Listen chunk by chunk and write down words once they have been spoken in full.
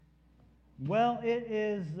Well, it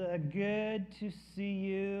is good to see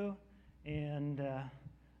you. And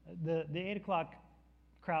the 8 o'clock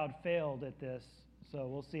crowd failed at this, so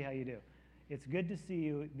we'll see how you do. It's good to see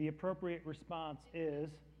you. The appropriate response is,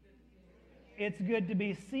 it's good to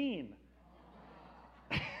be seen.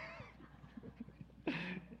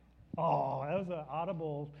 Oh, that was an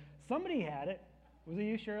audible. Somebody had it. Was it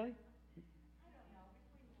you, Shirley?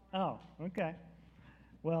 Oh, okay.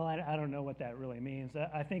 Well, I don't know what that really means.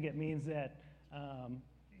 I think it means that,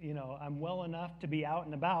 I'm well enough to be out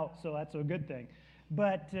and about, so that's a good thing.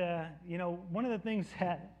 But, one of the things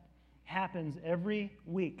that happens every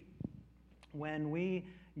week when we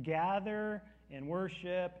gather and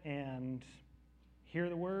worship and hear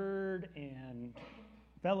the word and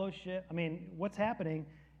fellowship, what's happening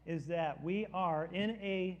is that we are in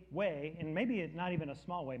a way, and maybe not even a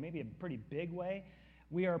small way, maybe a pretty big way,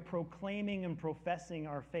 we are proclaiming and professing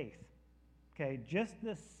our faith. Okay, just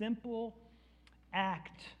the simple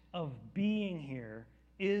act of being here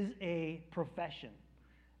is a profession.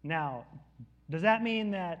 Now, does that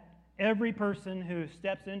mean that every person who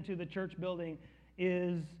steps into the church building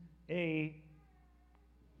is a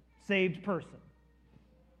saved person?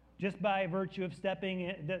 Just by virtue of stepping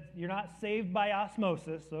in, that you're not saved by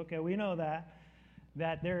osmosis. Okay, we know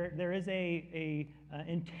that there is a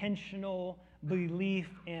intentional belief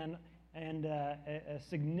and a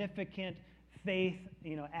significant faith,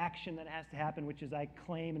 action that has to happen, which is I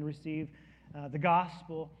claim and receive the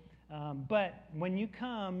gospel. But when you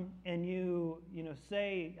come and you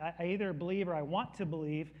say I either believe or I want to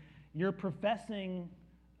believe, you're professing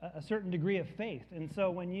a certain degree of faith. And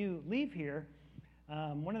so when you leave here,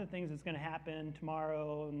 one of the things that's going to happen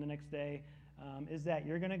tomorrow and the next day is that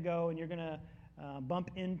you're going to go and you're going to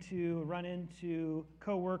run into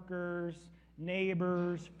coworkers,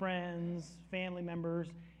 neighbors, friends, family members,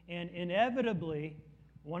 and inevitably,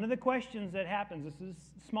 one of the questions that happens, this is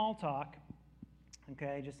small talk,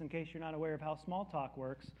 okay, just in case you're not aware of how small talk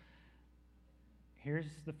works, here's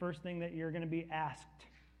the first thing that you're going to be asked.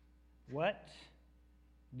 What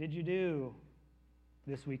did you do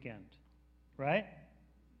this weekend? Right?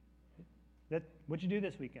 What'd you do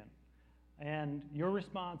this weekend? And your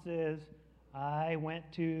response is, I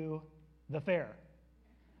went to the fair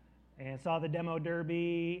and saw the demo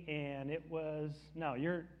derby, and it was,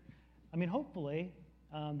 hopefully,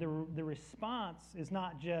 the response is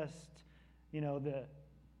not just, the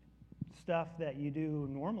stuff that you do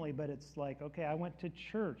normally, but it's like, okay, I went to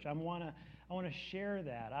church. I want to share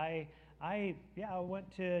that. I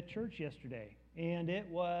went to church yesterday, and it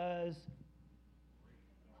was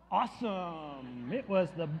awesome. It was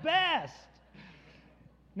the best.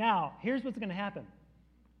 Now, here's what's going to happen.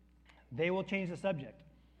 They will change the subject.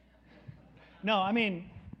 No,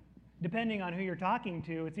 depending on who you're talking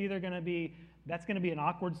to, it's either going to be an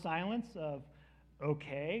awkward silence of,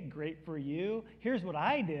 okay, great for you. Here's what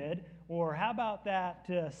I did. Or how about that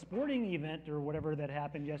sporting event or whatever that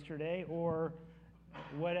happened yesterday or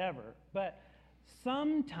whatever. But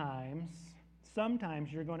sometimes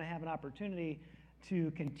you're going to have an opportunity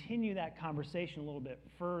to continue that conversation a little bit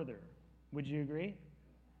further. Would you agree?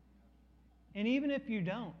 And even if you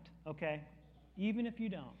don't, okay,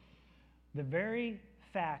 the very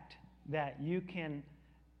fact that you can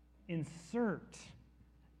insert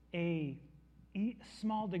a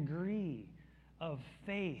small degree of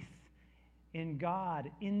faith in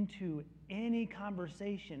God into any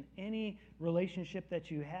conversation, any relationship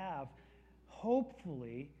that you have,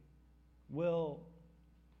 hopefully will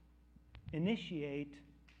initiate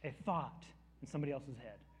a thought in somebody else's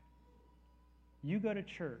head. You go to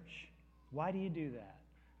church. Why do you do that?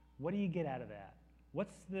 What do you get out of that?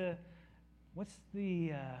 What's the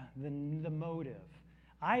motive?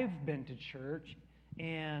 I've been to church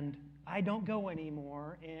and I don't go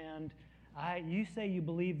anymore, and you say you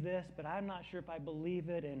believe this, but I'm not sure if I believe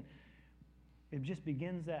it, and it just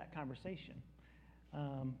begins that conversation.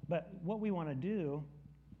 But what we want to do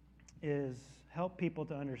is help people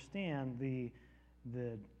to understand the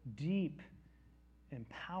deep and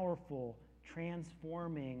powerful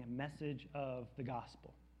transforming message of the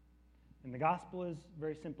gospel. And the gospel is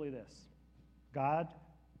very simply this. God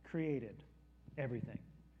created everything.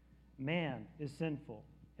 Man is sinful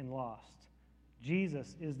and lost.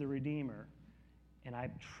 Jesus is the Redeemer, and I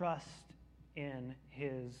trust in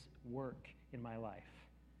his work in my life.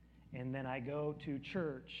 And then I go to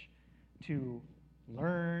church to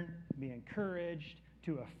learn, be encouraged,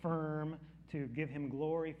 to affirm, to give him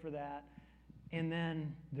glory for that. And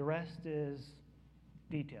then the rest is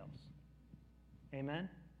details. Amen?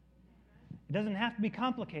 It doesn't have to be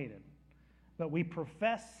complicated, but we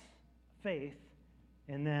profess faith,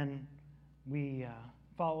 and then we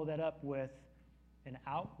follow that up with an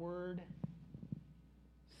outward,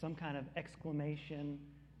 some kind of exclamation,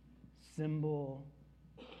 symbol,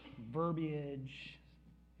 verbiage,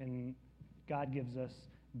 and God gives us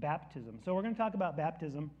baptism. So we're going to talk about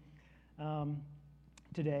baptism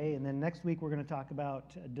today, and then next week we're going to talk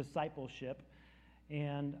about discipleship.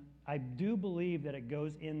 And I do believe that it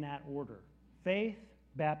goes in that order: faith,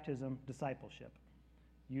 baptism, discipleship.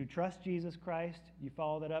 You trust Jesus Christ, you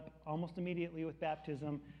follow that up almost immediately with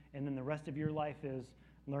baptism, and then the rest of your life is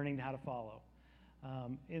learning how to follow.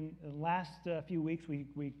 In the last few weeks,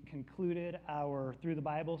 we concluded our Through the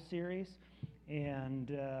Bible series,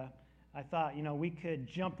 and I thought, we could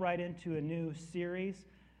jump right into a new series,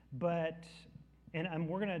 we're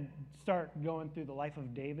going to start going through the life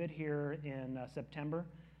of David here in September.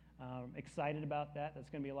 Excited about that. That's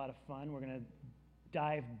going to be a lot of fun. We're going to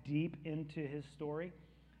dive deep into his story.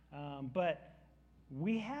 But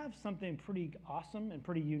we have something pretty awesome and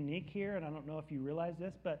pretty unique here, and I don't know if you realize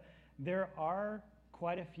this, but there are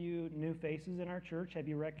quite a few new faces in our church. Have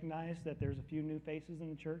you recognized that there's a few new faces in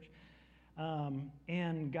the church?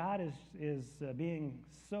 And God is being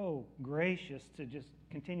so gracious to just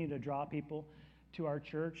continue to draw people to our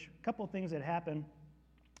church. A couple of things that happen.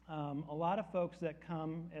 A lot of folks that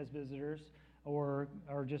come as visitors or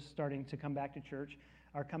are just starting to come back to church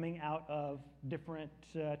are coming out of different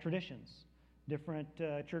traditions, different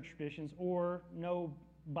church traditions, or no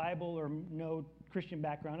Bible or no Christian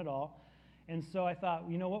background at all. And so I thought,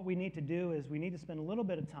 what we need to do is we need to spend a little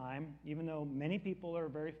bit of time, even though many people are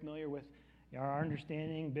very familiar with our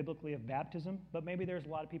understanding biblically of baptism, but maybe there's a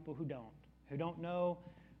lot of people who don't know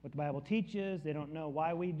what the Bible teaches. They don't know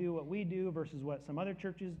why we do what we do versus what some other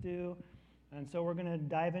churches do. And so we're going to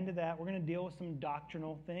dive into that. We're going to deal with some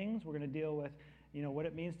doctrinal things. We're going to deal with what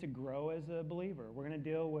it means to grow as a believer. We're going to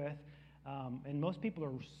deal with, and most people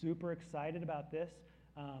are super excited about this,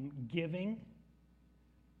 giving.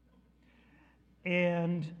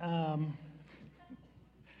 And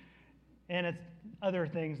it's other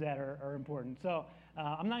things that are important. So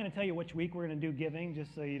I'm not going to tell you which week we're going to do giving,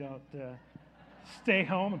 just so you don't stay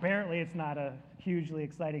home. Apparently it's not a hugely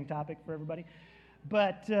exciting topic for everybody.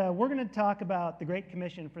 But we're going to talk about the Great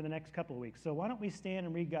Commission for the next couple of weeks. So why don't we stand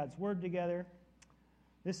and read God's Word together.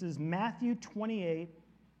 This is Matthew 28,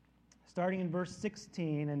 starting in verse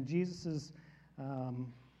 16, and Jesus'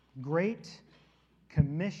 great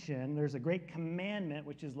commission. There's a great commandment,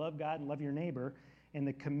 which is love God and love your neighbor, and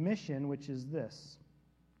the commission, which is this.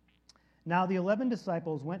 Now the 11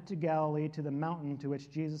 disciples went to Galilee to the mountain to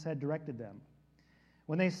which Jesus had directed them.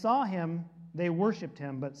 When they saw him, they worshipped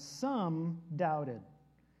him, but some doubted.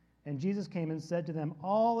 And Jesus came and said to them,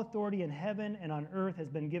 "All authority in heaven and on earth has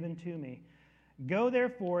been given to me. Go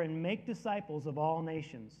therefore and make disciples of all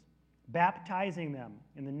nations, baptizing them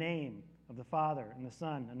in the name of the Father and the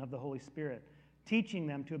Son and of the Holy Spirit, teaching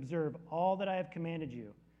them to observe all that I have commanded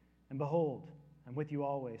you. And behold, I'm with you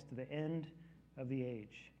always to the end of the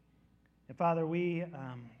age." And Father, we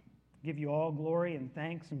give you all glory and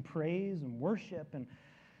thanks and praise and worship, and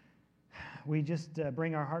we just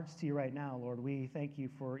bring our hearts to you right now, Lord. We thank you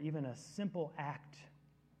for even a simple act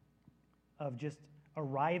of just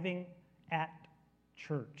arriving at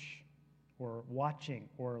church or watching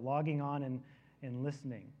or logging on and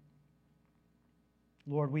listening.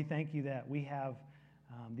 Lord, we thank you that we have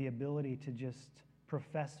the ability to just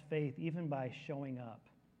profess faith even by showing up.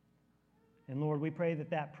 And Lord, we pray that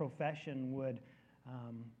that profession would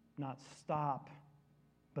not stop,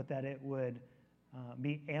 but that it would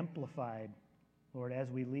be amplified, Lord, as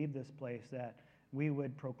we leave this place, that we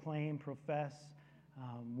would proclaim, profess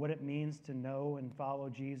what it means to know and follow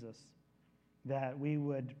Jesus, that we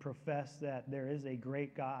would profess that there is a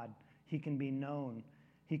great God. He can be known.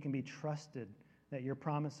 He can be trusted, that your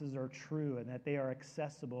promises are true and that they are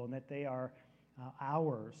accessible and that they are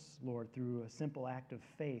ours, Lord, through a simple act of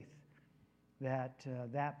faith, that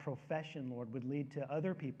that profession, Lord, would lead to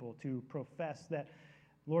other people to profess that,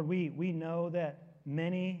 Lord, we know that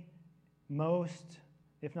most,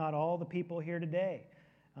 if not all the people here today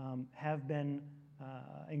have been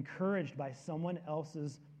encouraged by someone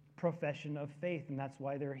else's profession of faith, and that's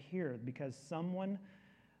why they're here, because someone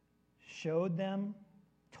showed them,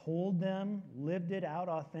 told them, lived it out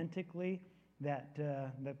authentically, that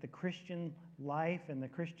the Christian life and the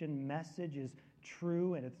Christian message is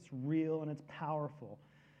true and it's real and it's powerful.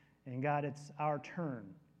 And God, it's our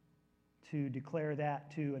turn to declare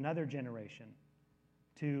that to another generation,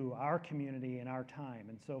 to our community and our time.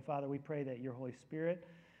 And so, Father, we pray that your Holy Spirit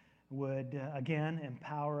would, again,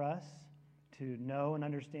 empower us to know and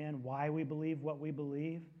understand why we believe what we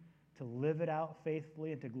believe, to live it out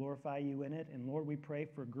faithfully and to glorify you in it. And Lord, we pray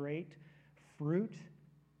for great fruit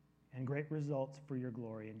and great results for your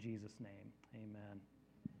glory. In Jesus' name, amen.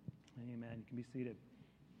 Amen. You can be seated.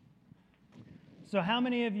 So how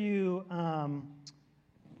many of you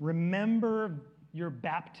remember your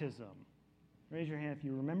baptism? Raise your hand if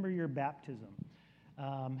you remember your baptism.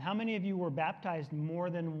 How many of you were baptized more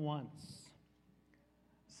than once?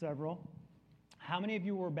 Several. How many of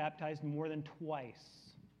you were baptized more than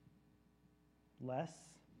twice? Less.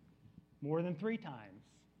 More than 3 times.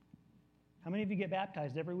 How many of you get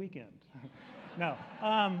baptized every weekend? No.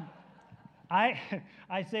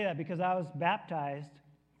 I say that because I was baptized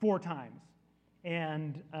 4 times.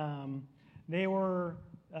 And they were,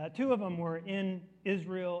 2 of them were in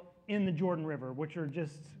Israel in the Jordan River, which are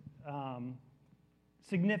just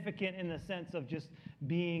significant in the sense of just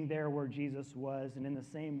being there where Jesus was and in the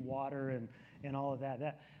same water and all of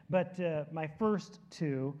that. But my first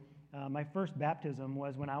 2, my first baptism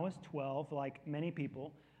was when I was 12, like many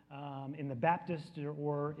people, in the Baptist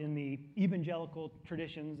or in the evangelical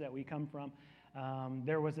traditions that we come from.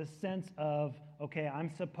 There was a sense of, okay, I'm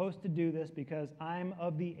supposed to do this because I'm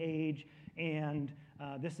of the age and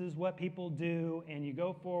this is what people do, and you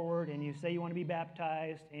go forward and you say you want to be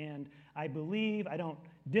baptized, and I believe, I don't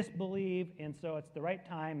disbelieve, and so it's the right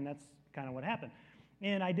time, and that's kind of what happened.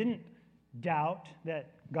 And I didn't doubt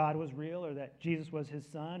that God was real or that Jesus was his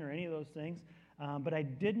son or any of those things, but I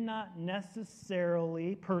did not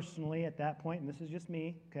necessarily, personally at that point, and this is just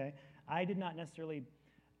me, okay, I did not necessarily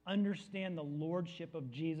understand the lordship of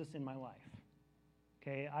Jesus in my life.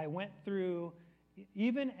 Okay, I went through,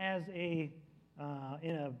 even as in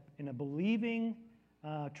a believing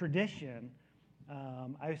tradition,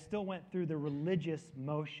 I still went through the religious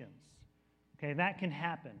motions. Okay, that can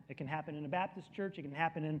happen. It can happen in a Baptist church. It can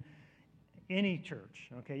happen in any church.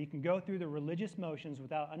 Okay, you can go through the religious motions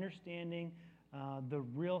without understanding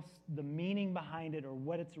the meaning behind it or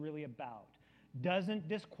what it's really about. Doesn't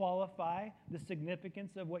disqualify the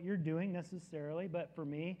significance of what you're doing necessarily, but for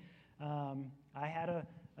me, I had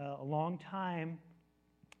a long time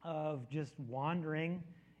of just wandering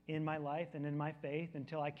in my life and in my faith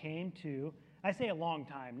until I came to, I say a long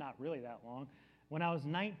time, not really that long. When I was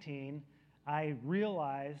 19, I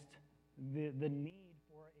realized the need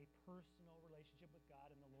for a personal relationship with God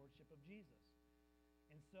and the lordship of Jesus.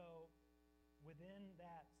 And so within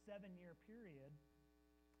that 7-year period,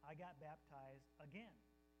 I got baptized again.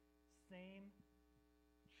 Same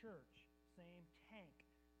church, same tank,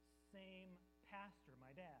 same pastor, my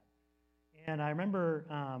dad. And I remember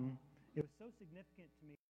it was so significant to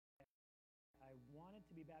me. I wanted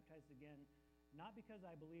to be baptized again, not because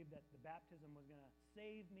I believed that the baptism was going to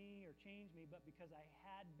save me or change me, but because I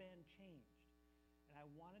had been changed. And I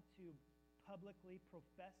wanted to publicly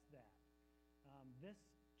profess that. This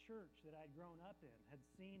church that I'd grown up in had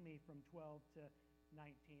seen me from 12 to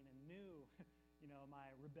 19 and knew,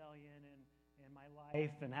 my rebellion and my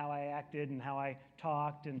life and how I acted and how I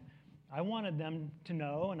talked. And I wanted them to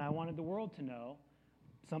know, and I wanted the world to know,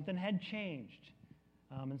 something had changed.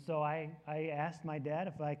 And so I asked my dad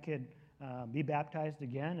if I could be baptized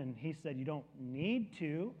again, and he said, "You don't need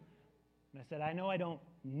to." And I said, "I know I don't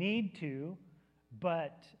need to,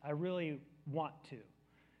 but I really want to."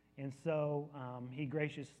 And so he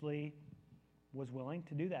graciously was willing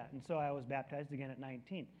to do that. And so I was baptized again at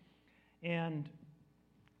 19. And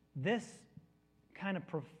this kind of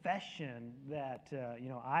profession that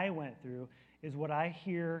I went through is what I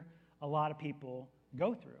hear a lot of people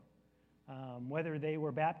go through. Whether they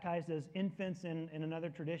were baptized as infants in another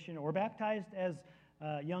tradition or baptized as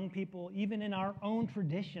young people, even in our own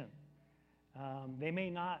tradition. They may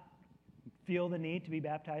not feel the need to be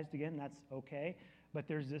baptized again, that's okay. But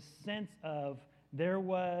there's this sense of there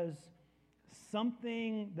was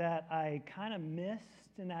something that I kind of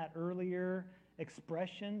missed in that earlier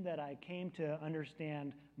expression that I came to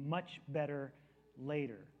understand much better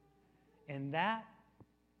later. And that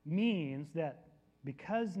means that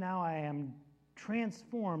because now I am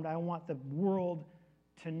transformed, I want the world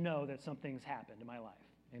to know that something's happened in my life.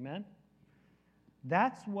 Amen?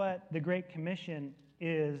 That's what the Great Commission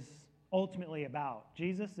is ultimately about.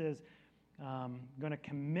 Jesus is going to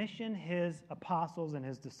commission his apostles and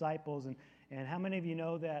his disciples. And how many of you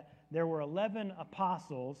know that there were 11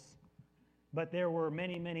 apostles, but there were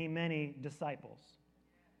many, many, many disciples?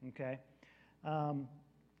 Okay?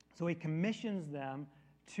 So he commissions them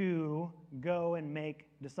to go and make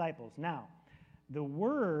disciples. Now, the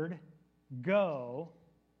word go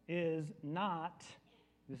is not,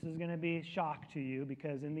 this is going to be a shock to you,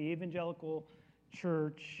 because in the evangelical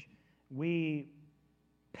church, we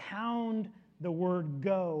pound the word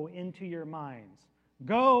go into your minds.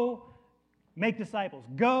 Go Make disciples.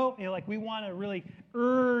 Go. Like we want to really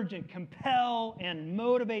urge and compel and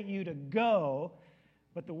motivate you to go.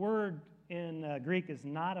 But the word in Greek is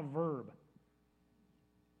not a verb.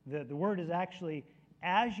 The word is actually,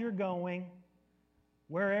 as you're going,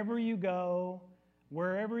 wherever you go,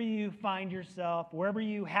 wherever you find yourself, wherever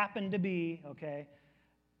you happen to be, okay,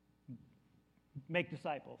 make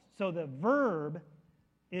disciples. So the verb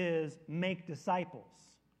is make disciples,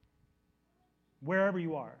 wherever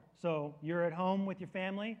you are. So you're at home with your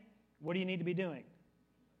family, what do you need to be doing?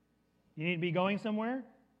 You need to be going somewhere,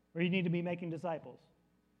 or you need to be making disciples?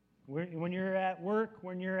 When you're at work,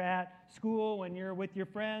 when you're at school, when you're with your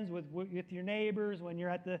friends, with your neighbors, when you're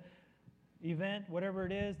at the event, whatever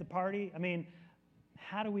it is, the party. I mean,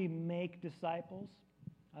 how do we make disciples?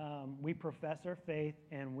 We profess our faith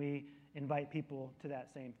and we invite people to that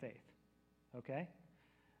same faith. Okay?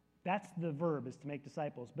 That's the verb, is to make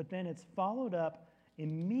disciples. But then it's followed up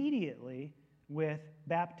immediately with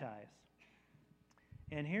baptize.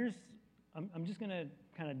 And I'm just going to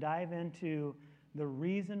kind of dive into the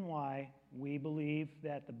reason why we believe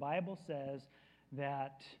that the Bible says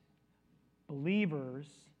that believers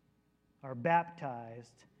are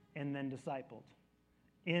baptized and then discipled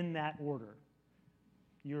in that order.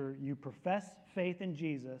 You profess faith in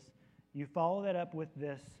Jesus, you follow that up with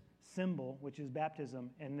this symbol, which is baptism,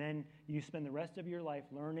 and then you spend the rest of your life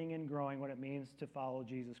learning and growing what it means to follow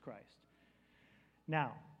Jesus Christ.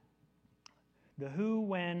 Now, the who,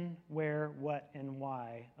 when, where, what, and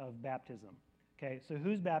why of baptism. Okay, so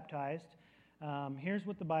who's baptized? Here's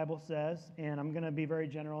what the Bible says, and I'm going to be very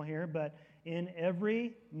general here, but in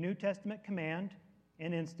every New Testament command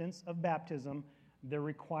and instance of baptism, the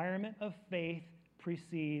requirement of faith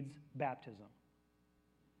precedes baptism.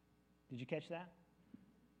 Did you catch that?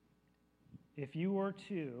 If you were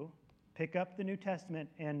to pick up the New Testament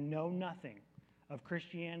and know nothing of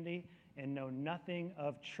Christianity and know nothing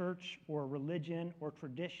of church or religion or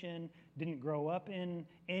tradition, didn't grow up in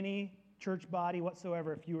any church body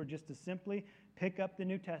whatsoever, if you were just to simply pick up the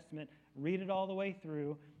New Testament, read it all the way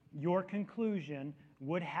through, your conclusion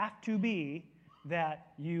would have to be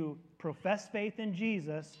that you profess faith in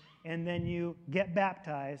Jesus and then you get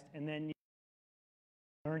baptized and then you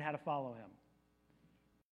learn how to follow him.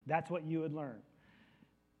 That's what you would learn.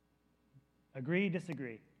 Agree,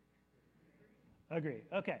 disagree? Agree.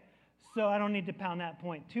 Okay. So I don't need to pound that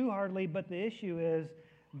point too hardly, but the issue is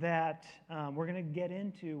that we're going to get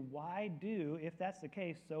into why do, if that's the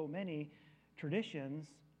case, so many traditions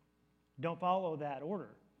don't follow that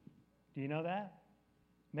order. Do you know that?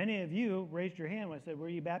 Many of you raised your hand when I said, were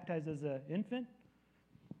you baptized as an infant?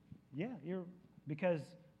 Yeah, because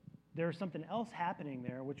there's something else happening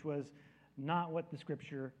there, which was not what the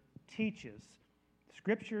Scripture teaches.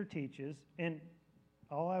 Scripture teaches, and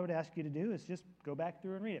all I would ask you to do is just go back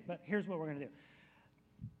through and read it. But here's what we're going to do.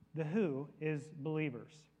 The who is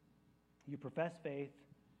believers. You profess faith,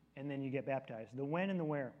 and then you get baptized. The when and the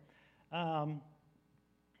where. The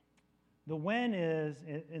when is,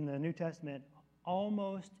 in the New Testament,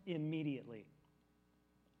 almost immediately.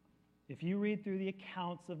 If you read through the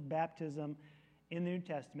accounts of baptism in the New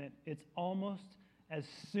Testament, it's almost as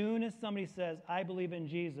soon as somebody says, I believe in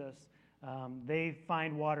Jesus, they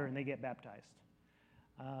find water and they get baptized.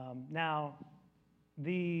 Now,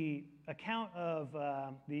 the account of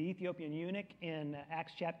the Ethiopian eunuch in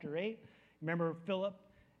Acts chapter 8, remember Philip?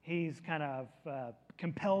 He's kind of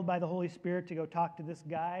compelled by the Holy Spirit to go talk to this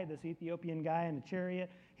guy, this Ethiopian guy in the chariot.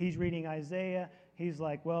 He's reading Isaiah. He's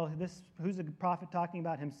like, well, who's the prophet talking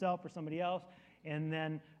about, himself or somebody else? And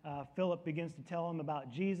then Philip begins to tell him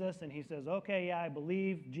about Jesus, and he says, okay, yeah, I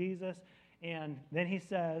believe Jesus. And then he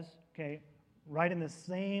says, okay, right in the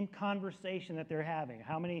same conversation that they're having,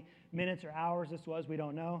 how many minutes or hours this was, we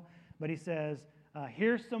don't know, but he says,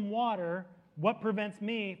 here's some water. What prevents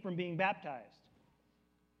me from being baptized?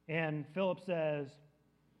 And Philip says,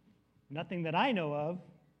 nothing that I know of,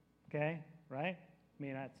 okay, right? I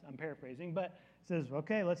mean, I'm paraphrasing, but says,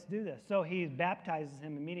 okay, let's do this. So he baptizes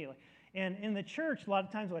him immediately. And in the church, a lot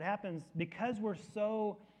of times what happens, because we're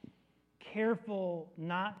so careful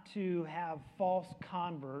not to have false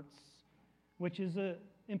converts, which is an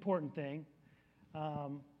important thing,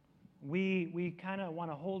 we kind of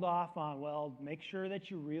want to hold off on, well, make sure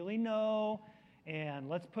that you really know, and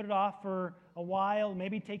let's put it off for a while,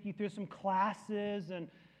 maybe take you through some classes. And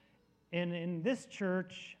in this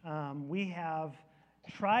church, we have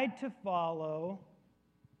tried to follow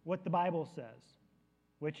what the Bible says,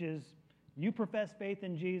 which is you profess faith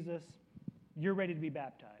in Jesus, you're ready to be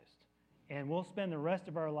baptized. And we'll spend the rest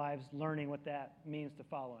of our lives learning what that means to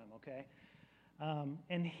follow him, okay?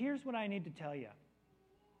 And here's what I need to tell you.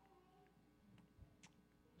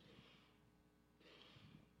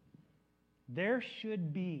 there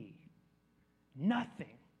should be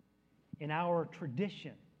nothing in our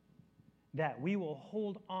tradition that we will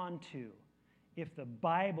hold on to if the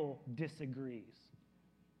Bible disagrees.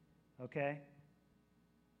 Okay?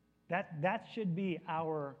 That should be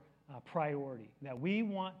our priority, that we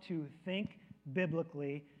want to think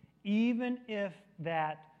biblically, even if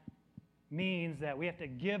that means that we have to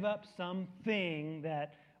give up something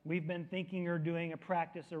that we've been thinking or doing, a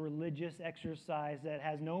practice, a religious exercise that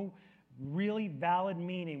has no really valid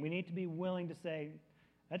meaning. We need to be willing to say,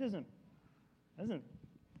 that doesn't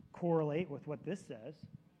correlate with what this says.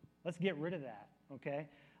 Let's get rid of that, okay?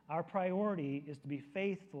 Our priority is to be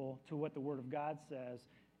faithful to what the Word of God says,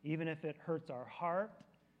 even if it hurts our heart,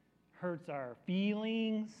 hurts our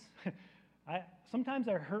feelings. Sometimes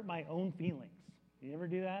I hurt my own feelings. You ever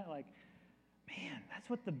do that? Like, man, that's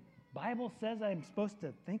what the Bible says I'm supposed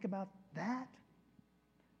to think about that?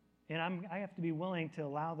 And I have to be willing to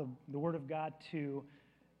allow the Word of God to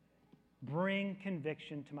bring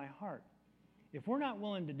conviction to my heart. If we're not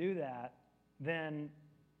willing to do that, then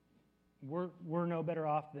we're no better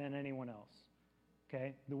off than anyone else.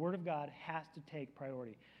 Okay? The Word of God has to take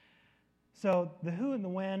priority. So the who and the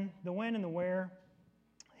when and the where.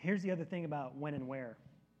 Here's the other thing about when and where.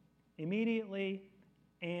 Immediately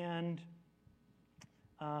and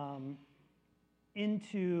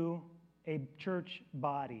into a church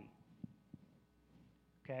body.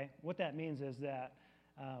 Okay? What that means is that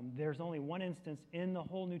there's only one instance in the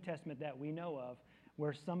whole New Testament that we know of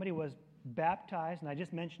where somebody was baptized, and I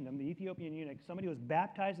just mentioned him, the Ethiopian eunuch. Somebody was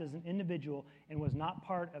baptized as an individual and was not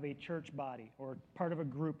part of a church body or part of a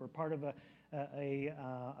group or part of a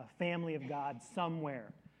family of God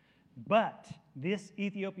somewhere. But this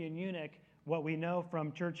Ethiopian eunuch, what we know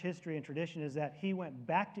from church history and tradition is that he went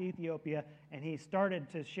back to Ethiopia and he started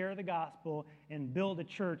to share the gospel and build a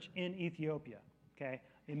church in Ethiopia. Okay?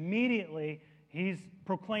 Immediately, he's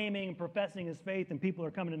proclaiming and professing his faith and people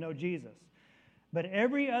are coming to know Jesus. But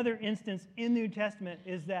every other instance in the New Testament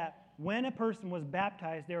is that when a person was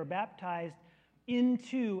baptized, they were baptized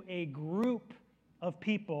into a group of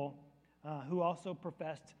people who also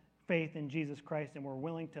professed faith in Jesus Christ and were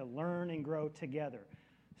willing to learn and grow together.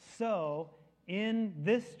 So, in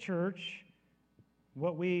this church,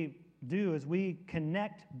 what we do is we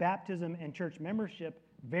connect baptism and church membership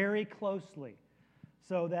very closely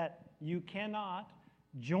so that you cannot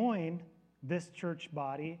join this church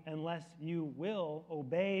body unless you will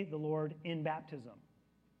obey the Lord in baptism.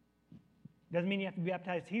 Doesn't mean you have to be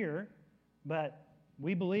baptized here, but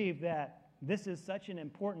we believe that this is such an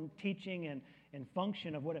important teaching and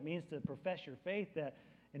function of what it means to profess your faith that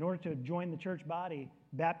in order to join the church body,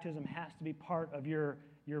 baptism has to be part of your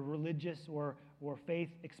religious or faith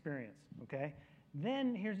experience, okay?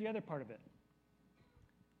 Then here's the other part of it.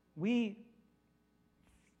 We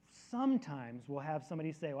sometimes will have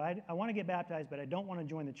somebody say, well, I want to get baptized, but I don't want to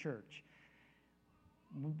join the church.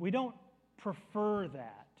 We don't prefer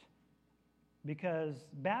that because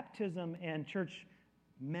baptism and church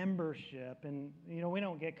membership, and we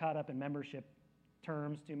don't get caught up in membership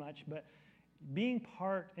terms too much, but being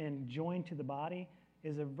part and joined to the body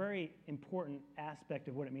is a very important aspect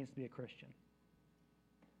of what it means to be a Christian.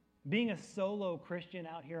 Being a solo Christian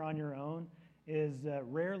out here on your own is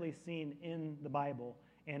rarely seen in the Bible,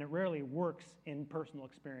 and it rarely works in personal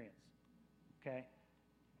experience. Okay?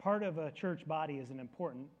 Part of a church body is an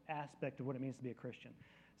important aspect of what it means to be a Christian.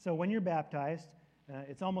 So when you're baptized,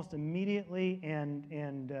 it's almost immediately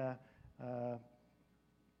and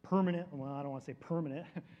permanent. Well, I don't want to say permanent.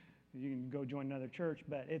 You can go join another church,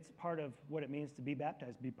 but it's part of what it means to be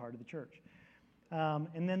baptized, to be part of the church.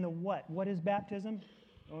 And then the what? What is baptism?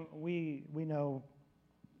 We know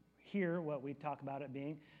here what we talk about it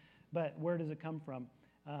being, but where does it come from?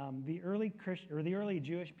 The early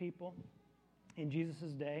Jewish people in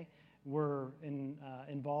Jesus' day were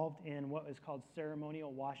involved in what is called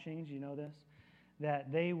ceremonial washings. You know this?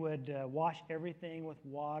 That they would wash everything with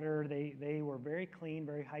water. They were very clean,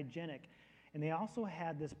 very hygienic. And they also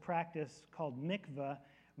had this practice called mikveh,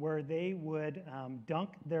 where they would dunk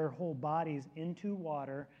their whole bodies into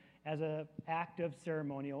water as an act of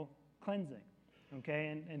ceremonial cleansing.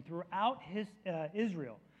 Okay, and throughout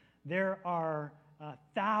Israel, there are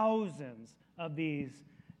thousands of these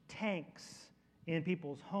tanks in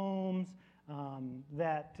people's homes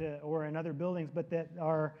or in other buildings, but that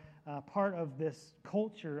are part of this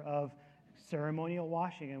culture of ceremonial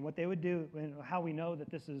washing. And what they would do, and how we know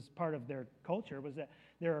that this is part of their culture, was that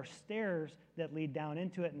there are stairs that lead down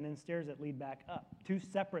into it and then stairs that lead back up. Two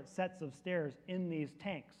separate sets of stairs in these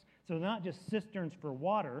tanks. So they're not just cisterns for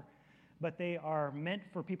water, but they are meant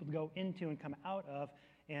for people to go into and come out of.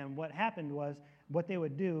 And what happened was what they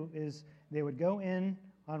would do is they would go in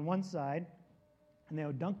on one side, and they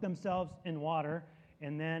would dunk themselves in water,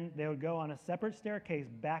 and then they would go on a separate staircase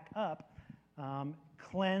back up,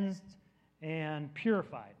 cleansed and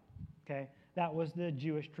purified. Okay? That was the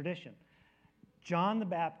Jewish tradition. John the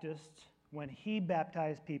Baptist, when he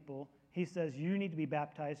baptized people, he says you need to be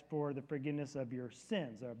baptized for the forgiveness of your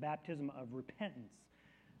sins, or a baptism of repentance.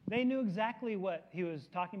 They knew exactly what he was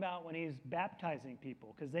talking about when he's baptizing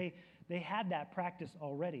people, because they had that practice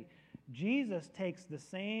already. Jesus takes the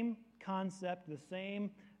same concept, the same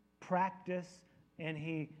practice, and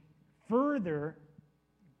he further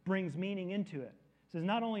brings meaning into it. It says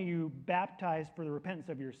not only are you baptized for the repentance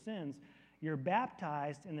of your sins, you're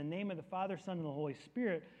baptized in the name of the Father, Son, and the Holy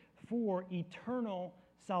Spirit for eternal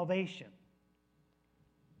salvation.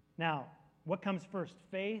 Now, what comes first,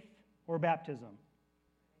 faith or baptism?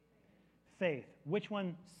 Faith. Which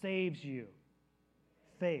one saves you?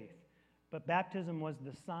 Faith. But baptism was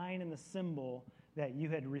the sign and the symbol that you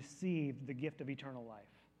had received the gift of eternal life.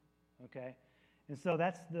 Okay? And so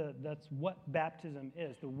that's what baptism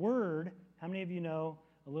is. The word, how many of you know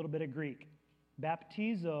a little bit of Greek?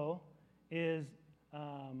 Baptizo is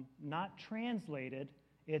not translated,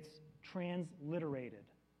 it's transliterated.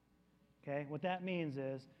 Okay? What that means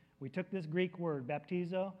is we took this Greek word,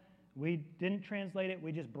 baptizo, we didn't translate it,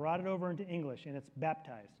 we just brought it over into English, and it's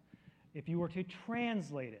baptized. If you were to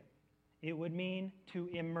translate it, it would mean to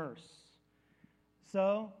immerse.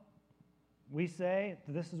 So, we say,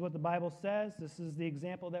 this is what the Bible says, this is the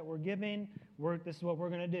example that we're giving, this is what we're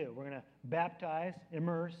going to do. We're going to baptize,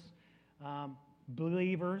 immerse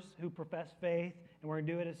believers who profess faith, and we're going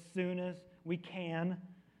to do it as soon as we can,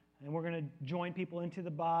 and we're going to join people into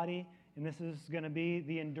the body, and this is going to be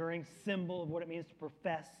the enduring symbol of what it means to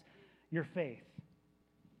profess your faith.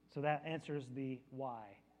 So that answers the why,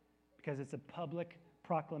 because it's a public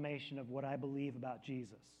proclamation of what I believe about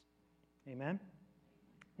Jesus. Amen?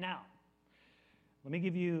 Now, let me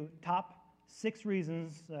give you top 6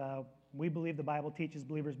 reasons we believe the Bible teaches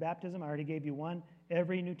believers baptism. I already gave you one.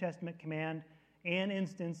 Every New Testament command and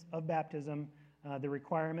instance of baptism, the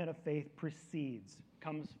requirement of faith precedes,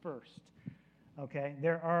 comes first. Okay?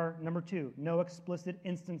 There are, number 2, no explicit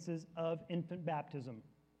instances of infant baptism.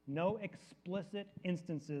 No explicit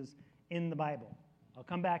instances in the Bible. I'll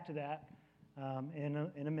come back to that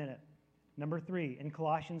in a minute. Number 3, in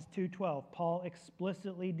Colossians 2:12, Paul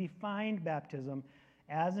explicitly defined baptism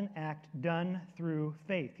as an act done through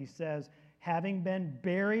faith. He says, having been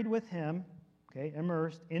buried with him, okay,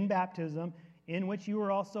 immersed in baptism, in which you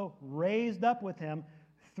were also raised up with him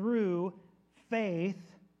through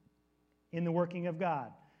faith in the working of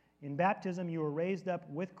God. In baptism, you were raised up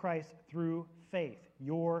with Christ through faith.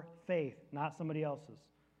 Your faith, not somebody else's.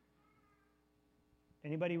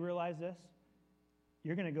 Anybody realize this?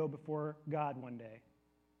 You're going to go before God one day.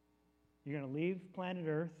 You're going to leave planet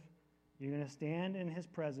Earth. You're going to stand in his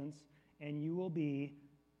presence, and you will be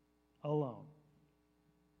alone.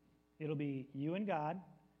 It'll be you and God,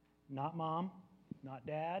 not mom, not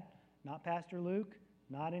dad, not Pastor Luke,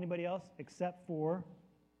 not anybody else except for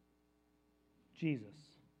Jesus.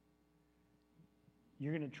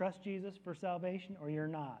 You're going to trust Jesus for salvation, or you're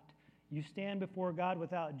not. You stand before God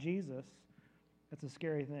without Jesus, that's a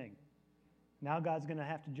scary thing. Now God's going to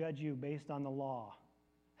have to judge you based on the law.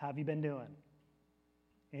 How have you been doing?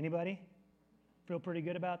 Anybody? Feel pretty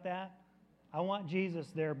good about that? I want Jesus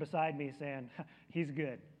there beside me saying, he's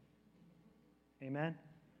good. Amen?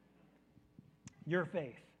 Your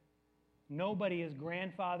faith. Nobody is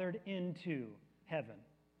grandfathered into heaven.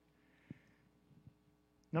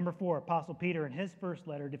 Number 4, Apostle Peter in his first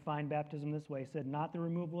letter defined baptism this way. He said, not the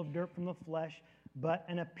removal of dirt from the flesh, but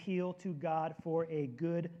an appeal to God for a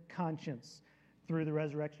good conscience through the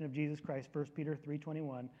resurrection of Jesus Christ. 1 Peter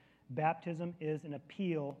 3:21. Baptism is an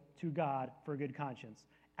appeal to God for a good conscience.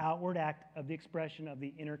 Outward act of the expression of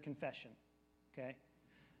the inner confession. Okay?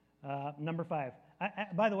 Number 5.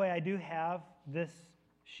 By the way, I do have this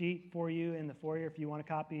sheet for you in the foyer. If you want a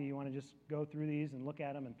copy, you want to just go through these and look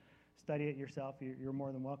at them and study it yourself, you're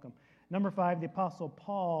more than welcome. Number 5, the Apostle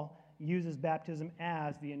Paul uses baptism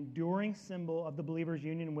as the enduring symbol of the believer's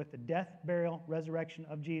union with the death, burial, resurrection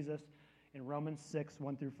of Jesus in Romans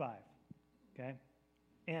 6:1-5. Okay?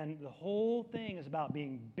 And the whole thing is about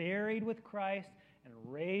being buried with Christ and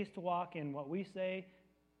raised to walk in what we say,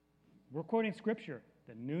 we're quoting Scripture,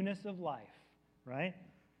 the newness of life, right?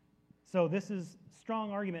 So this is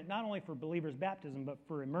strong argument not only for believers' baptism, but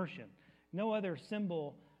for immersion. No other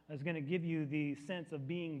symbol is going to give you the sense of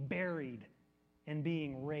being buried and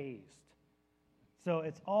being raised. So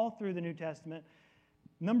it's all through the New Testament.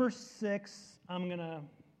 Number 6, I'm going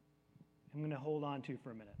to hold on to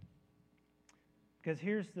for a minute. Because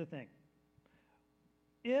here's the thing.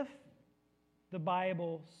 If the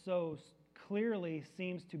Bible so clearly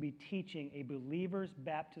seems to be teaching a believer's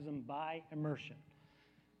baptism by immersion,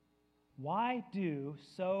 why do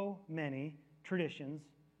so many traditions,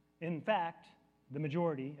 in fact, the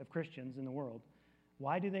majority of Christians in the world,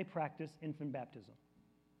 why do they practice infant baptism?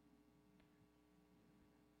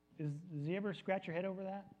 Does you ever scratch your head over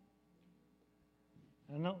that?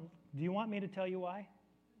 I don't know. Do you want me to tell you why?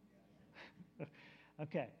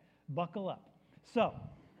 Okay, buckle up. So,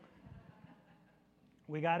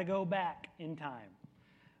 we got to go back in time.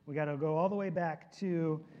 We got to go all the way back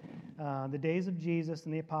to the days of Jesus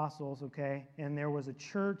and the apostles, okay? And there was a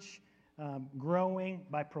church growing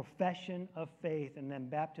by profession of faith, and then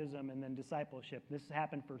baptism, and then discipleship. This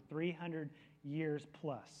happened for 300 years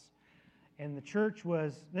plus. And the church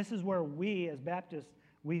was, this is where we as Baptists,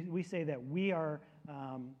 we say that we are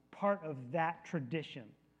part of that tradition.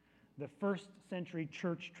 The first century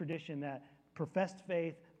church tradition that professed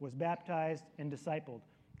faith, was baptized, and discipled,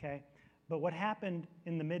 okay? But what happened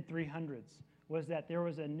in the mid-300s was that there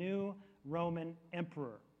was a new Roman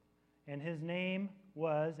emperor, and his name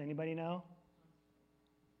was, anybody know?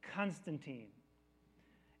 Constantine.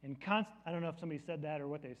 And I don't know if somebody said that or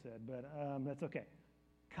what they said, but that's okay.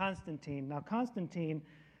 Constantine. Now, Constantine,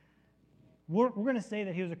 we're going to say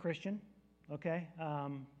that he was a Christian, okay?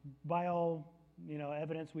 By all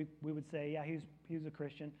evidence, we would say, yeah, he was a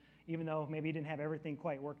Christian, even though maybe he didn't have everything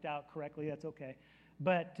quite worked out correctly. That's okay.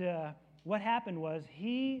 But what happened was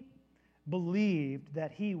he believed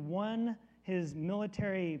that he won his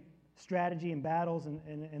military strategy and battles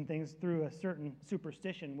and things through a certain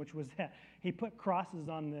superstition, which was that he put crosses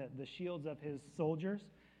on the shields of his soldiers,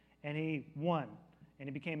 and he won, and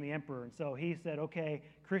he became the emperor. And so he said, okay,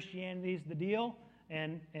 Christianity's the deal,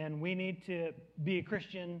 and we need to be a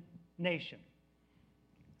Christian nation.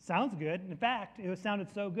 Sounds good. In fact, it sounded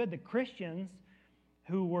so good that Christians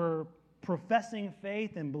who were professing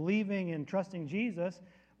faith and believing and trusting Jesus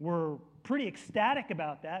were pretty ecstatic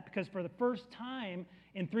about that, because for the first time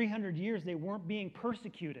in 300 years, they weren't being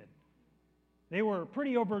persecuted. They were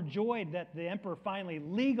pretty overjoyed that the emperor finally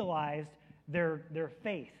legalized their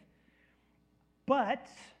faith. But,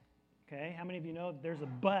 okay, how many of you know there's a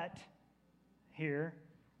but here?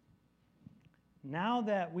 Now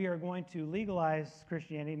that we are going to legalize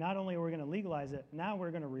Christianity, not only are we going to legalize it, now we're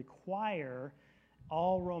going to require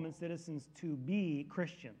all Roman citizens to be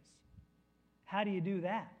Christians. How do you do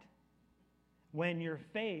that? When your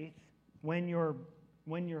faith, when your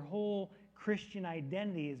whole Christian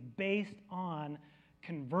identity is based on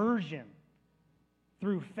conversion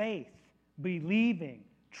through faith, believing,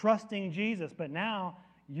 trusting Jesus. But now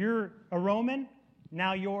you're a Roman,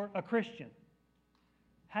 now you're a Christian.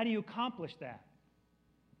 How do you accomplish that?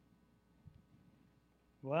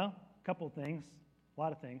 Well, a couple of things, a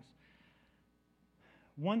lot of things.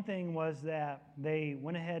 One thing was that they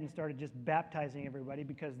went ahead and started just baptizing everybody,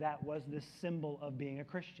 because that was the symbol of being a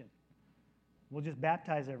Christian. We'll just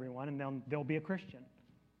baptize everyone and they'll be a Christian,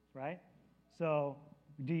 right? So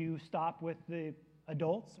do you stop with the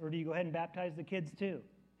adults, or do you go ahead and baptize the kids too?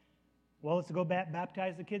 Well, let's go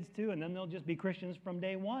baptize the kids too, and then they'll just be Christians from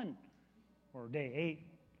day 1 or day 8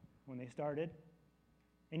 when they started.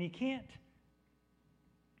 And you can't,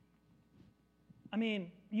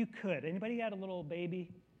 you could. Anybody got a little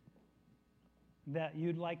baby that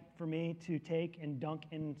you'd like for me to take and dunk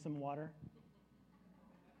in some water?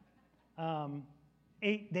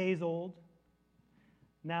 8 days old.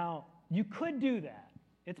 Now, you could do that.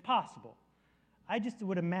 It's possible. I just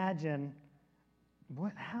would imagine,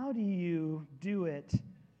 how do you do it?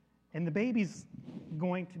 And the baby's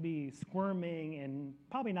going to be squirming and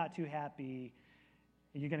probably not too happy.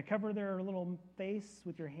 You're going to cover their little face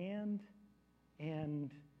with your hand,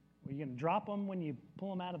 and are you going to drop them when you pull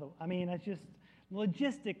them out of the... it's just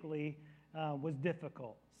logistically was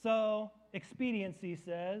difficult. So expediency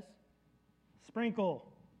says,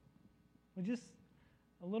 sprinkle. Well, just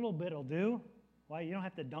a little bit will do. Why? You don't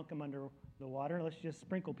have to dunk them under the water. Let's just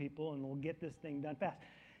sprinkle people, and we'll get this thing done fast.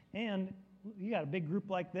 And you got a big group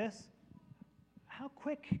like this. How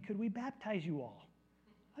quick could we baptize you all?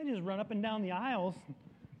 I just run up and down the aisles,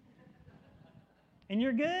 and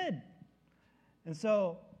you're good. And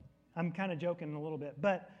so I'm kind of joking a little bit,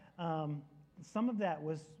 but some of that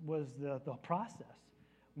was the process.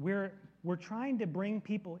 We're trying to bring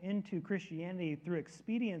people into Christianity through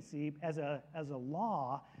expediency as a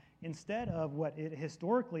law, instead of what it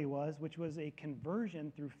historically was, which was a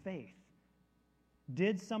conversion through faith.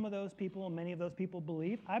 Did some of those people, and many of those people,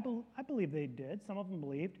 believe? I believe they did. Some of them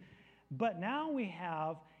believed. But now we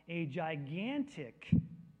have a gigantic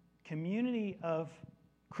community of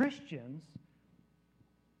Christians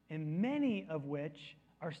and many of which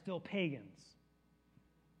are still pagans.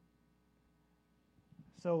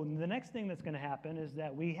 So the next thing that's going to happen is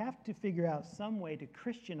that we have to figure out some way to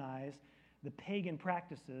Christianize the pagan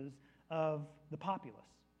practices of the populace.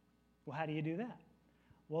 Well, how do you do that?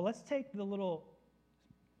 Well, let's take the little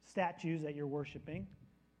statues that you're worshiping,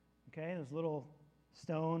 okay, those little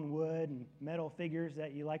stone, wood, and metal figures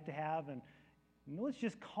that you like to have, and let's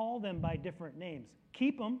just call them by different names.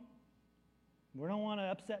 Keep them. We don't want to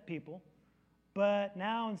upset people. But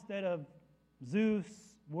now instead of Zeus,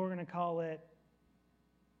 we're going to call it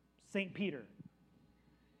St. Peter.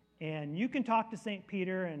 And you can talk to St.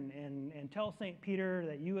 Peter and tell St. Peter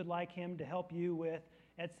that you would like him to help you with,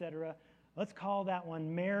 etc. Let's call that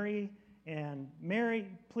one Mary. And Mary,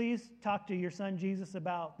 please talk to your son Jesus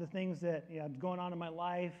about the things that are going on in my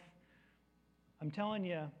life. I'm telling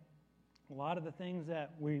you, a lot of the things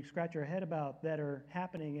that we scratch our head about that are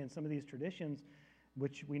happening in some of these traditions,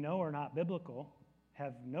 which we know are not biblical,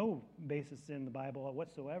 have no basis in the Bible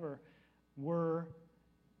whatsoever, were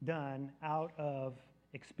done out of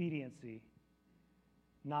expediency,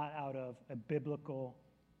 not out of a biblical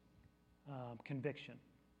conviction.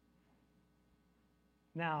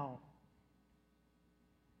 Now,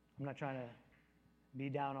 I'm not trying to be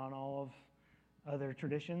down on all of other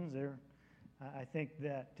traditions. I think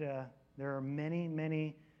that there are many,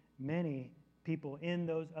 many, many people in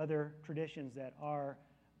those other traditions that are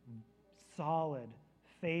solid,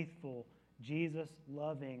 faithful,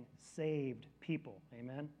 Jesus-loving, saved people.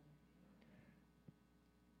 Amen?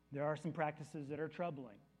 There are some practices that are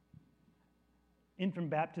troubling. Infant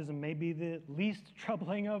baptism may be the least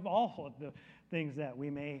troubling of all of the things that we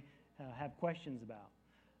may have questions about.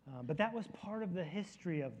 But that was part of the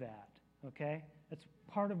history of that, okay? That's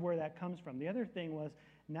part of where that comes from. The other thing was,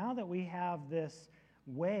 now that we have this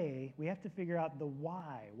way, we have to figure out the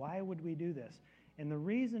why. Why would we do this? And the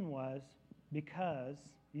reason was because,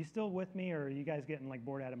 you still with me, or are you guys getting like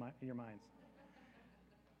bored out of your minds?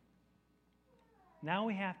 Now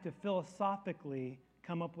we have to philosophically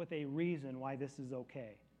come up with a reason why this is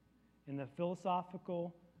okay. And the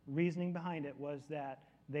philosophical reasoning behind it was that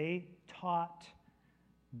they taught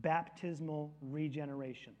baptismal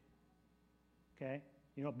regeneration. Okay?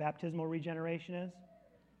 You know what baptismal regeneration is?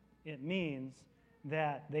 It means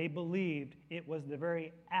that they believed it was the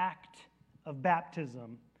very act of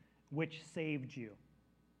baptism which saved you.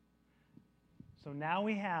 So now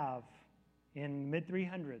we have, in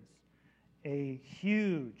mid-300s, a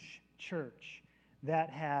huge church that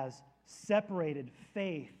has separated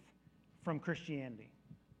faith from Christianity.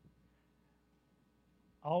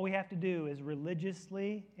 All we have to do is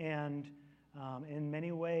religiously and in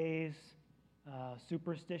many ways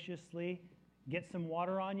superstitiously get some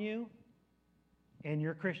water on you, and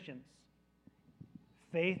you're Christians.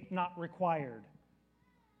 Faith not required.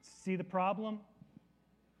 See the problem?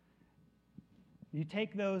 You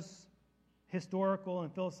take those historical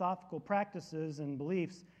and philosophical practices and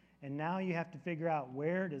beliefs, and now you have to figure out,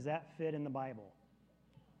 where does that fit in the Bible?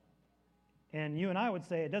 And you and I would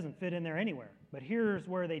say it doesn't fit in there anywhere. But here's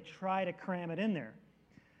where they try to cram it in there.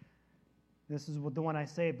 This is the one I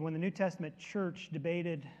saved. When the New Testament church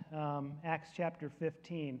debated Acts chapter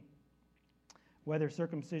 15, whether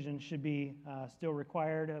circumcision should be still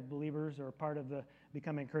required of believers or part of the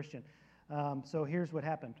becoming Christian. So here's what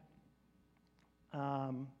happened.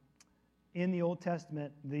 In the Old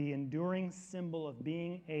Testament, the enduring symbol of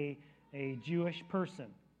being a Jewish person,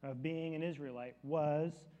 of being an Israelite,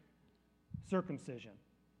 was circumcision.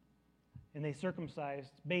 And they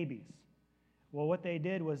circumcised babies. Well, what they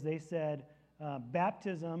did was they said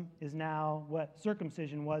baptism is now what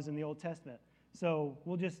circumcision was in the Old Testament. So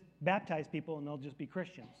we'll just baptize people and they'll just be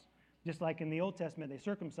Christians. Just like in the Old Testament, they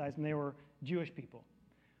circumcised and they were Jewish people.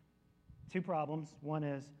 Two problems. One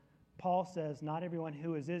is, Paul says not everyone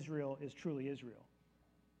who is Israel is truly Israel.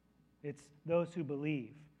 It's those who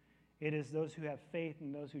believe. It is those who have faith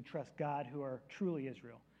and those who trust God who are truly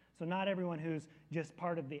Israel. So not everyone who's just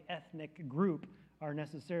part of the ethnic group are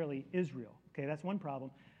necessarily Israel. Okay, that's one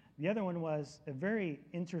problem. The other one was a very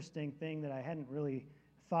interesting thing that I hadn't really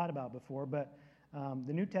thought about before, but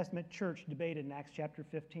the New Testament church debated in Acts chapter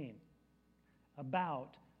 15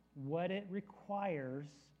 about what it requires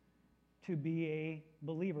to be a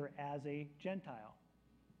believer as a Gentile.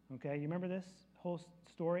 Okay, you remember this whole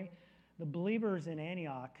story? The believers in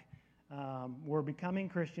Antioch were becoming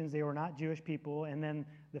Christians. They were not Jewish people. And then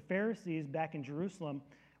the Pharisees back in Jerusalem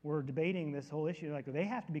were debating this whole issue. Like, they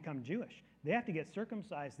have to become Jewish. They have to get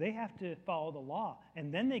circumcised. They have to follow the law.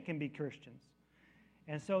 And then they can be Christians.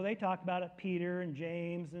 And so they talked about it. Peter and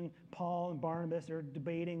James and Paul and Barnabas are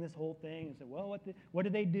debating this whole thing and said, well, what do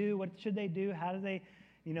they do? What should they do? How do they,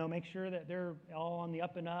 make sure that they're all on the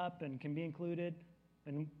up and up and can be included.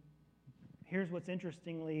 And here's what's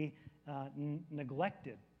interestingly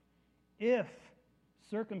neglected. If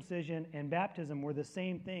circumcision and baptism were the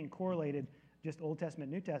same thing, correlated, just Old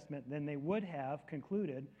Testament, New Testament, then they would have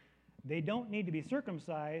concluded they don't need to be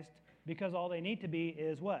circumcised because all they need to be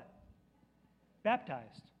is what?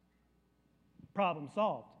 Baptized. Problem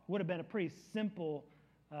solved. Would have been a pretty simple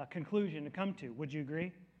conclusion to come to. Would you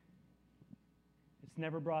agree? It's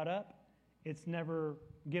never brought up. It's never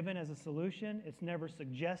given as a solution. It's never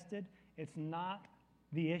suggested. It's not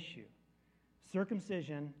the issue.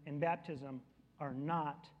 Circumcision and baptism are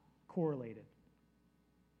not correlated.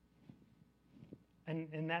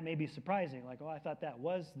 And that may be surprising. Like, oh, I thought that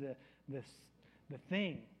was the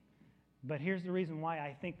thing. But here's the reason why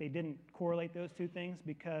I think they didn't correlate those two things,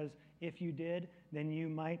 because if you did, then you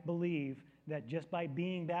might believe that just by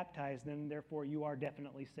being baptized, then therefore you are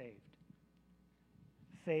definitely saved.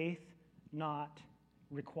 Faith not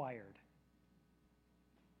required.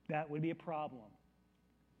 That would be a problem.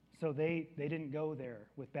 So they didn't go there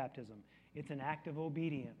with baptism. It's an act of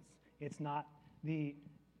obedience. It's not the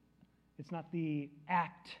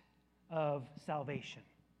act of salvation.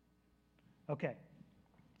 Okay,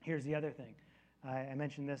 here's the other thing. I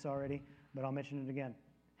mentioned this already, but I'll mention it again.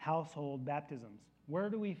 Household baptisms. Where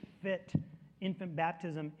do we fit infant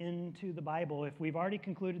baptism into the Bible? If we've already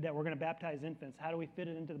concluded that we're going to baptize infants, how do we fit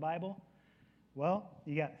it into the Bible? Well,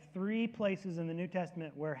 you got 3 places in the New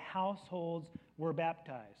Testament where households were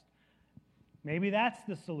baptized. Maybe that's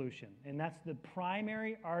the solution, and that's the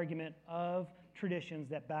primary argument of traditions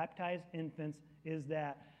that baptize infants, is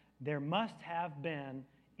that there must have been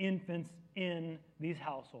infants in these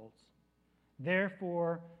households.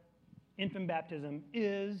 Therefore, infant baptism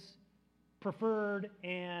is preferred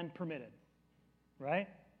and permitted, right?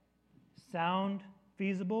 Sound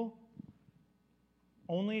feasible?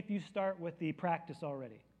 Only if you start with the practice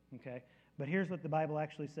already, okay? But here's what the Bible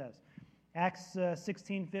actually says. Acts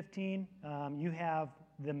 16:15, you have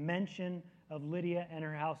the mention of Lydia and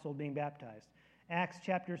her household being baptized. Acts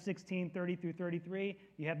chapter 16, 30 through 33,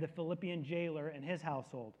 you have the Philippian jailer and his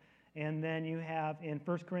household. And then you have in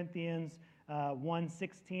 1 Corinthians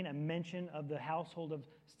 1:16 a mention of the household of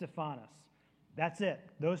Stephanas. That's it,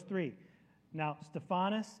 those 3. Now,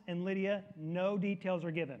 Stephanas and Lydia, no details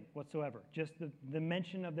are given whatsoever, just the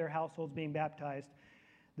mention of their households being baptized.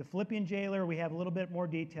 The Philippian jailer, we have a little bit more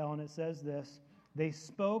detail, and it says this: they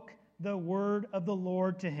spoke the word of the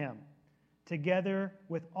Lord to him, together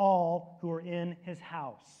with all who were in his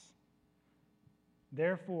house.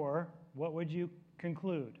 Therefore, what would you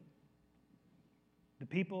conclude? The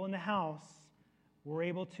people in the house were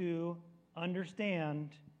able to understand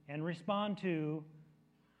and respond to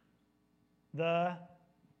the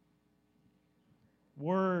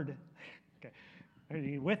word. Okay. Are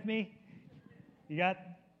you with me? You got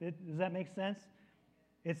it? Does that make sense?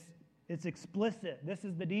 It's explicit. This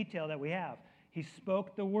is the detail that we have. He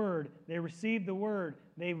spoke the word. They received the word.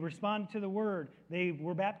 They responded to the word. They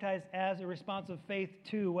were baptized as a response of faith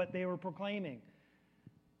to what they were proclaiming.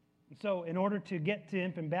 So in order to get to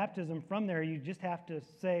infant baptism from there, you just have to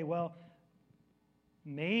say, well,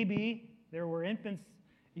 maybe there were infants.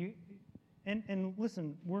 And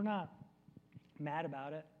listen, we're not mad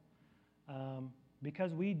about it.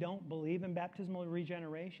 Because we don't believe in baptismal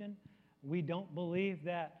regeneration. We don't believe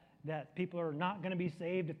that people are not going to be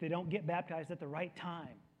saved if they don't get baptized at the right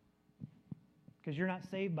time. Because you're not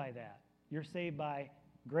saved by that. You're saved by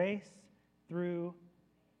grace through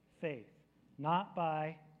faith, not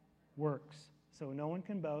by works. So no one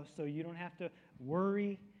can boast, so you don't have to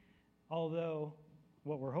worry. Although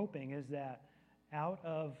what we're hoping is that out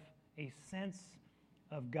of a sense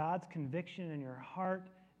of God's conviction in your heart,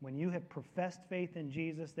 when you have professed faith in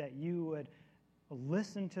Jesus, that you would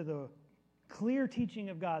listen to the clear teaching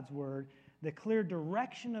of God's word, the clear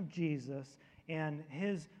direction of Jesus, and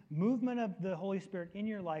his movement of the Holy Spirit in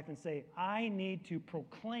your life, and say, I need to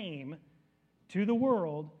proclaim to the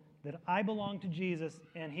world that I belong to Jesus,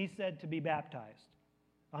 and he said to be baptized.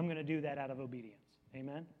 I'm going to do that out of obedience.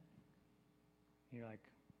 Amen? And you're like,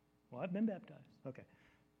 well, I've been baptized. Okay.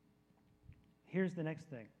 Here's the next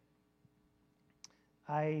thing.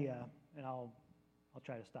 I'll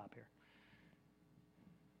try to stop here.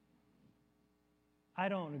 I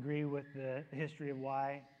don't agree with the history of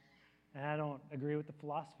why, and I don't agree with the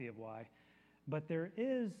philosophy of why, but there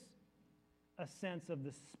is a sense of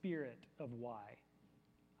the spirit of why.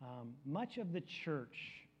 Much of the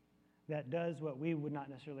church that does what we would not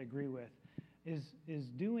necessarily agree with is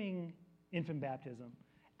doing infant baptism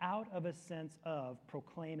out of a sense of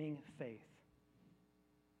proclaiming faith.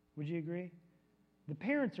 Would you agree? the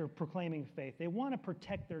parents are proclaiming faith. They want to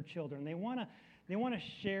protect their children. They want to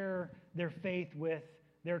share their faith with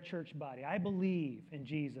their church body. I believe in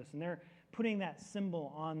Jesus, and they're putting that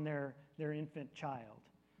symbol on their infant child.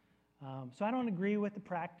 So I don't agree with the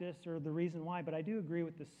practice or the reason why, but I do agree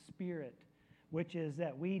with the spirit, which is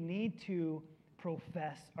that we need to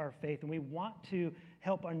profess our faith, and we want to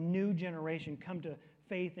help a new generation come to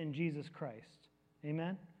faith in Jesus Christ.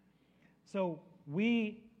 Amen? So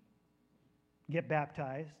we get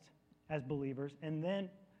baptized as believers, and then,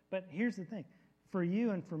 but here's the thing. For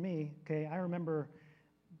you and for me, okay, I remember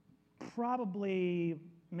probably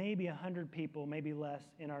maybe 100 people, maybe less,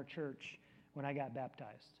 in our church when I got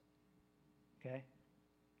baptized. Okay?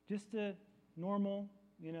 Just a normal,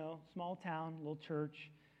 small town, little church,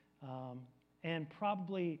 and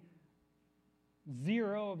probably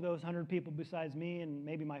 0 of those 100 people besides me and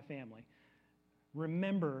maybe my family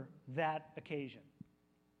remember that occasion.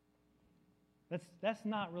 That's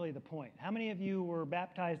not really the point. How many of you were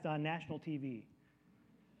baptized on national TV?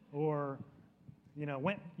 Or,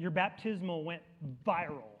 your baptismal went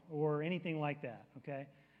viral or anything like that, okay?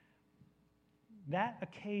 That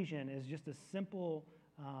occasion is just a simple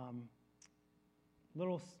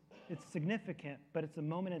it's significant, but it's a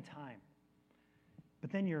moment in time.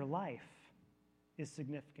 But then your life is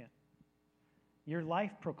significant. Your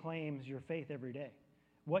life proclaims your faith every day.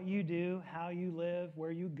 What you do, how you live,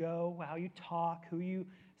 where you go, how you talk, who you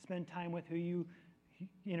spend time with, who you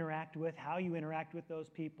interact with, how you interact with those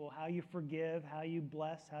people, how you forgive, how you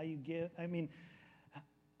bless, how you give. I mean,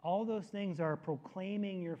 all those things are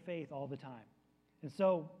proclaiming your faith all the time. And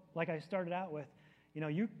so, like I started out with,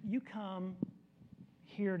 you come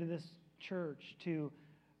here to this church to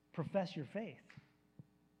profess your faith.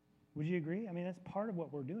 Would you agree? I mean, that's part of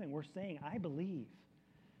what we're doing. We're saying, I believe.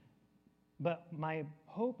 But my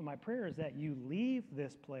hope and my prayer is that you leave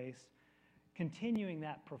this place continuing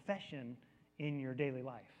that profession in your daily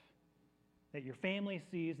life. That your family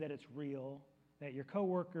sees that it's real, that your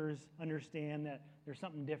coworkers understand that there's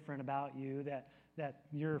something different about you, that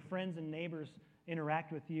your friends and neighbors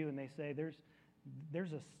interact with you and they say,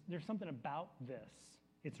 there's something about this.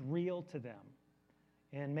 It's real to them.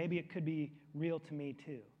 And maybe it could be real to me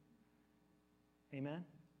too. Amen?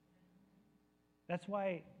 That's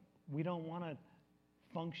why we don't want to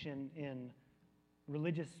function in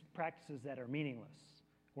religious practices that are meaningless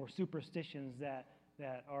or superstitions that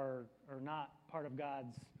are not part of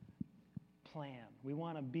God's plan. We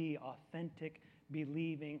want to be authentic,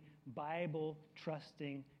 believing,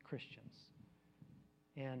 Bible-trusting Christians.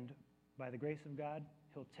 And by the grace of God,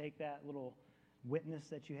 He'll take that little witness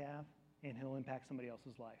that you have and He'll impact somebody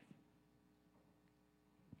else's life.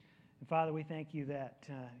 And Father, we thank you that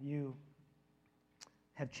you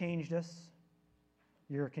have changed us.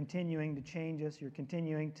 You're continuing to change us. You're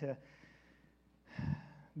continuing to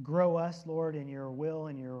grow us, Lord, in your will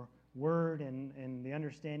and your word and the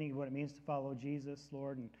understanding of what it means to follow Jesus,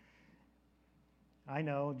 Lord. And I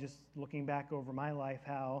know, just looking back over my life,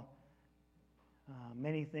 how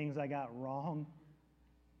many things I got wrong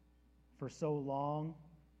for so long.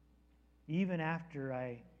 Even after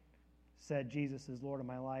I said Jesus is Lord of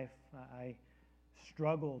my life, I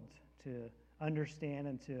struggled to understand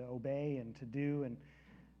and to obey and to do. And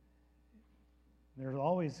there's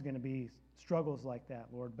always going to be struggles like that,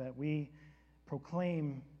 Lord. But we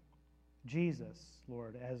proclaim Jesus,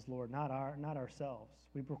 Lord, as Lord, not ourselves.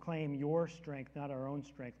 We proclaim your strength, not our own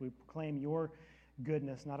strength. We proclaim your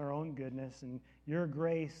goodness, not our own goodness, and your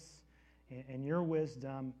grace and your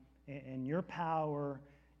wisdom and your power.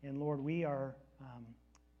 And Lord, we are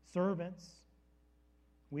servants.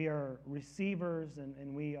 We are receivers,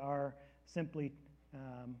 and we are simply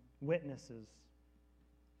witnesses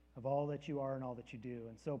of all that you are and all that you do.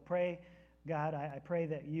 And so pray, God, I pray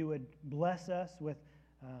that you would bless us with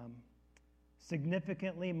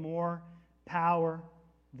significantly more power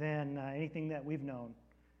than anything that we've known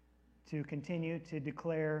to continue to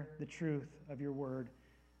declare the truth of your word.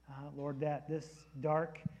 Lord, that this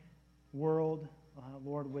dark world,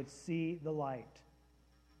 Lord, would see the light,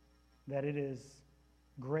 that it is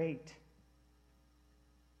great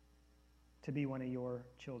to be one of your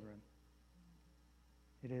children.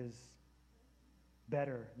 It is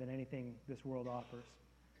better than anything this world offers.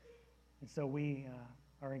 And so we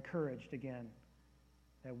are encouraged again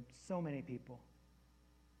that so many people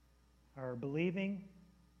are believing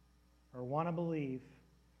or want to believe.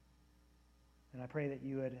 And I pray that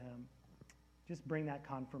you would just bring that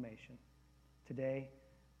confirmation today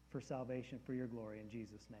for salvation, for your glory, in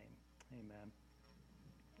Jesus' name. Amen.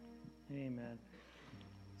 Amen.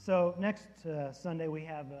 So next Sunday we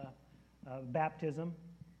have baptism,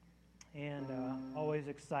 and always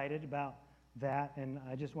excited about that, and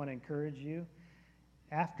I just want to encourage you.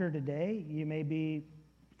 After today, you may be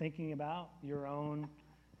thinking about your own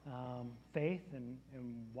faith and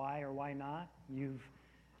why or why not you've,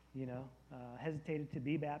 hesitated to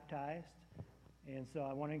be baptized. And so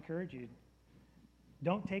I want to encourage you,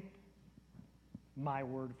 don't take my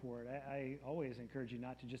word for it. I always encourage you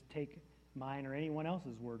not to just take mine or anyone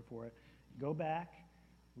else's word for it. Go back,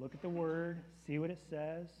 look at the word, see what it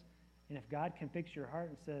says, and if God convicts your heart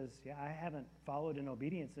and says, yeah, I haven't followed in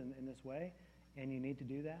obedience in this way, and you need to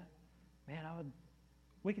do that, man,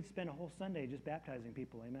 we could spend a whole Sunday just baptizing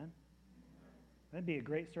people, amen? That'd be a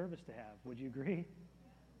great service to have. Would you agree?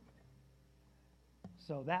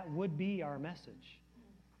 So that would be our message.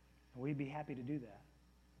 And we'd be happy to do that.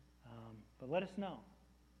 But let us know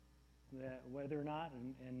that whether or not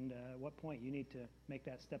and at what point you need to make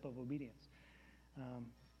that step of obedience.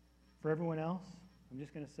 For everyone else, I'm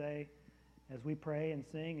just going to say, as we pray and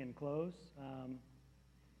sing and close,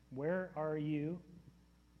 where are you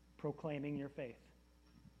proclaiming your faith?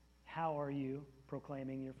 How are you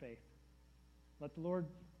proclaiming your faith? Let the Lord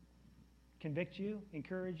convict you,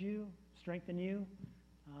 encourage you, strengthen you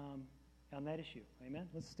on that issue. Amen?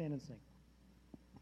 Let's stand and sing.